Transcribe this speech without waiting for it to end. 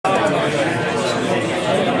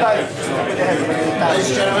Ladies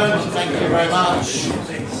and gentlemen, thank you very much.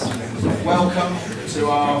 Welcome to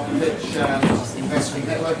our Pitch Investment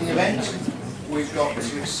Networking event. We've got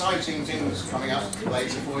some exciting things coming up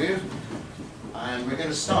later for you. And we're going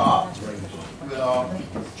to start with our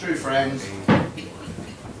true friend,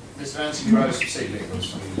 Mr. Anthony Rose of Seed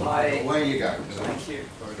Legals. Hi. Away you go. Thank you.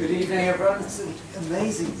 Good evening, everyone. It's an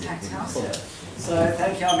amazing packed house here. So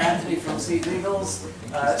thank you, I'm Anthony from Seed Legals.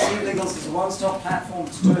 Seed Legals is a one-stop platform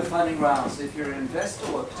to do a funding round. So if you're an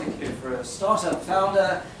investor, or particularly for a startup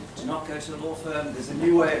founder, do not go to a law firm. There's a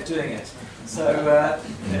new way of doing it. So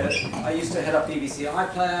I used to head up BBC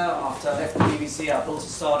iPlayer. After I left the BBC, I built a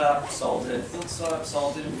startup, sold it, built a startup,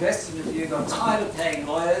 sold it, invested in a few, got tired of paying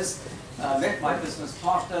lawyers. Met my business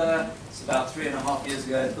partner, it's about 3.5 years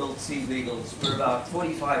ago, built Seed Legals. We're about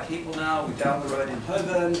 45 people now, we're down the road in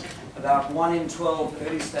Holborn. About 1 in 12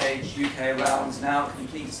 early stage UK rounds now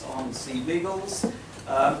complete on Seed Legals.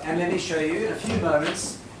 And let me show you in a few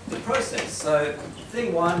moments the process. So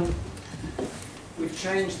thing one, we've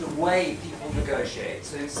changed the way people negotiate.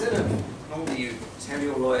 So instead of normally you tell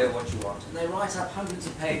your lawyer what you want, and they write up hundreds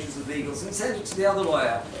of pages of legals and send it to the other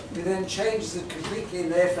lawyer, who then changes it completely in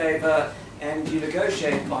their favour, and you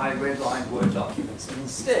negotiate by red-lined Word documents. And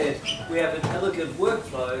instead, we have an elegant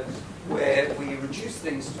workflow where we reduce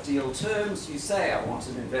things to deal terms. You say, I want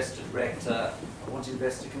an investor director, I want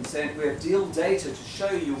investor consent. We have deal data to show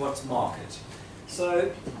you what to market.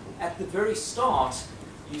 So at the very start,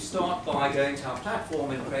 you start by going to our platform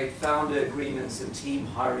and create founder agreements and team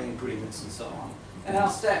hiring agreements and so on. And our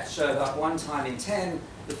stats show that 1 time in 10,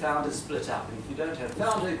 the founders split up. And if you don't have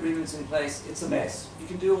founder agreements in place, it's a mess. You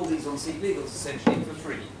can do all these on Seed Legals essentially for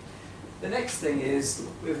free. The next thing is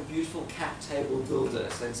we have a beautiful cap table builder.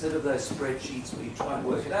 So instead of those spreadsheets where you try and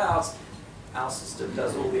work it out, our system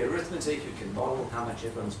does all the arithmetic. You can model how much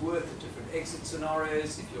everyone's worth at different exit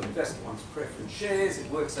scenarios. If your investor wants preference shares,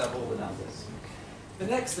 it works out all the numbers. The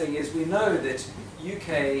next thing is we know that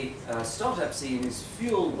UK startup scene is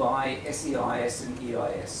fueled by SEIS and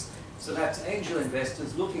EIS. So that's angel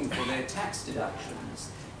investors looking for their tax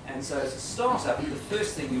deductions. And so as a startup, the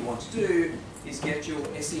first thing you want to do is get your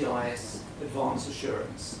SEIS advance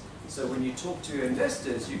assurance. So when you talk to your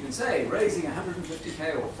investors, you can say, raising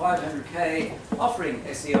 150k or 500k, offering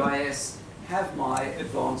SEIS, have my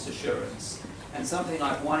advance assurance. And something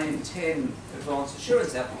like 1 in 10 advance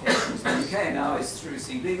assurance applications in the UK now is through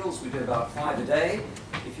Seed Legals. We do about 5 a day.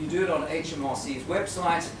 If you do it on HMRC's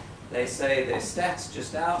website, they say their stats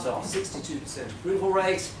just out are 62% approval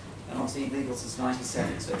rate, and on Seed Legals it's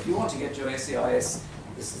 97%. So if you want to get your SEIS,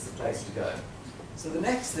 this is the place to go. So the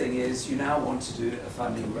next thing is you now want to do a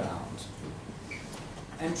funding round.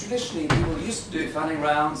 And traditionally people used to do funding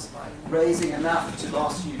rounds by raising enough to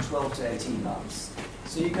last you 12 to 18 months.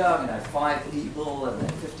 So you go, 5 people and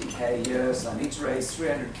then 50k a year, so I need to raise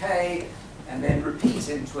 300k, and then repeat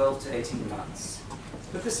in 12 to 18 months.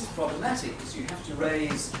 But this is problematic because you have to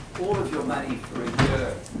raise all of your money for a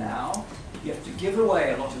year now. You have to give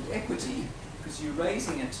away a lot of equity because you're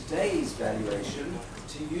raising at today's valuation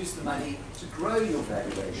to use the money to grow your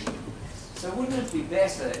valuation. So wouldn't it be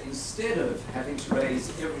better, instead of having to raise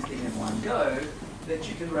everything in one go, that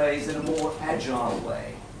you can raise in a more agile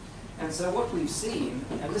way? And so what we've seen,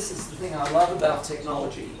 and this is the thing I love about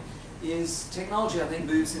technology, is technology, I think,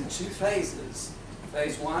 moves in 2 phases.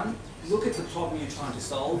 Phase 1, look at the problem you're trying to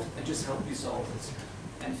solve and just help you solve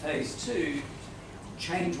it. And phase 2,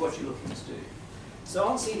 change what you're looking to do. So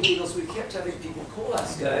on Seed Legals, we've kept having people call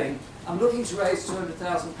us going, I'm looking to raise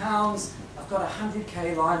 £200,000, I've got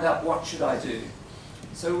 100k lined up, what should I do?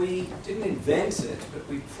 So we didn't invent it, but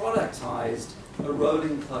we productized a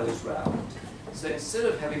rolling close round. So instead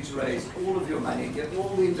of having to raise all of your money and get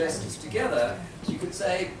all the investors together, you could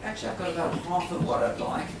say, actually I've got about half of what I'd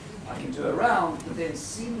like. I can do a round, but then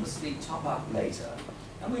seamlessly top up later.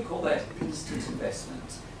 And we call that instant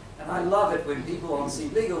investment. And I love it when people on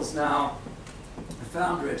Seed Legals now, a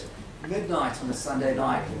founder at midnight on a Sunday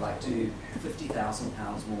night will like do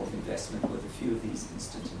 £50,000 more of investment with a few of these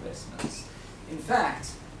instant investments. In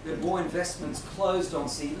fact, there are more investments closed on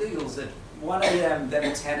Seed Legals at 1 a.m. than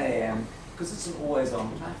at 10 a.m. because it's an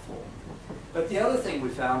always-on platform. But the other thing we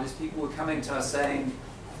found is people were coming to us saying,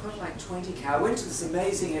 I've got like 20k, I went to this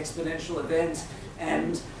amazing exponential event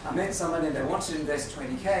and I met someone and they wanted to invest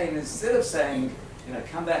 20k, and instead of saying,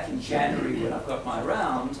 come back in January when I've got my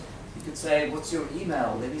round, you could say, what's your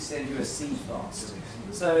email? Let me send you a seed fast.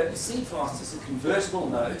 So a seed fast is a convertible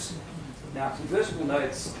note. Now convertible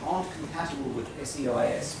notes aren't compatible with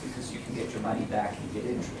SEIS because you can get your money back and get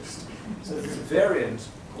interest. So there's a variant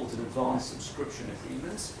called an advanced subscription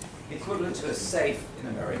agreement. equivalent to a safe in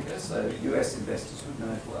America, so US investors would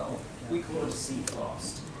know it well. We call it a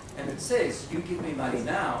C-Fast. And it says, you give me money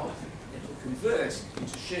now, it will convert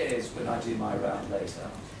into shares when I do my round later.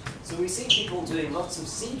 So we see people doing lots of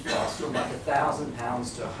C-Fast from like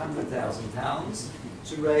 £1,000 to £100,000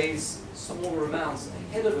 to raise smaller amounts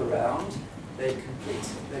ahead of a round. They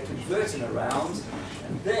convert in a round,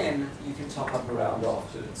 and then you can top up a round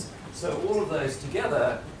afterwards. So all of those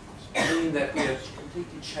together mean that we are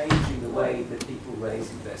completely changing the way that people raise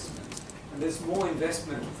investment. And there's more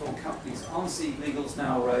investment from companies on Seed Legals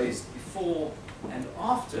now raised before and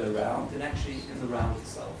after a round than actually in the round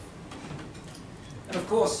itself. And of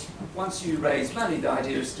course, once you raise money, the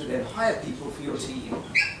idea is to then hire people for your team.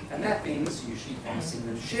 And that means usually promising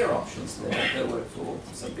them share options so that they work for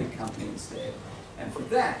some big company instead. And for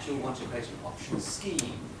that, you'll want to create an option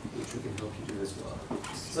scheme, which we can help you do as well.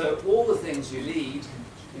 So all the things you need,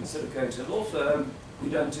 instead of going to a law firm, we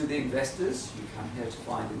don't do the investors, you come here to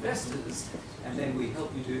find investors, and then we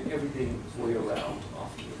help you do everything for your round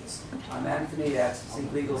afterwards. I'm Anthony at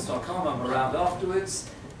seedlegals.com, I'm around afterwards.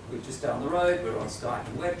 We're just down the road, we're on Skype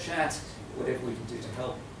and web chat. Whatever we can do to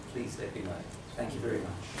help, please let me know. Thank you very much.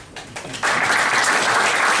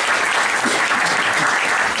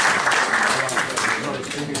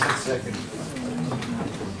 Give me a second.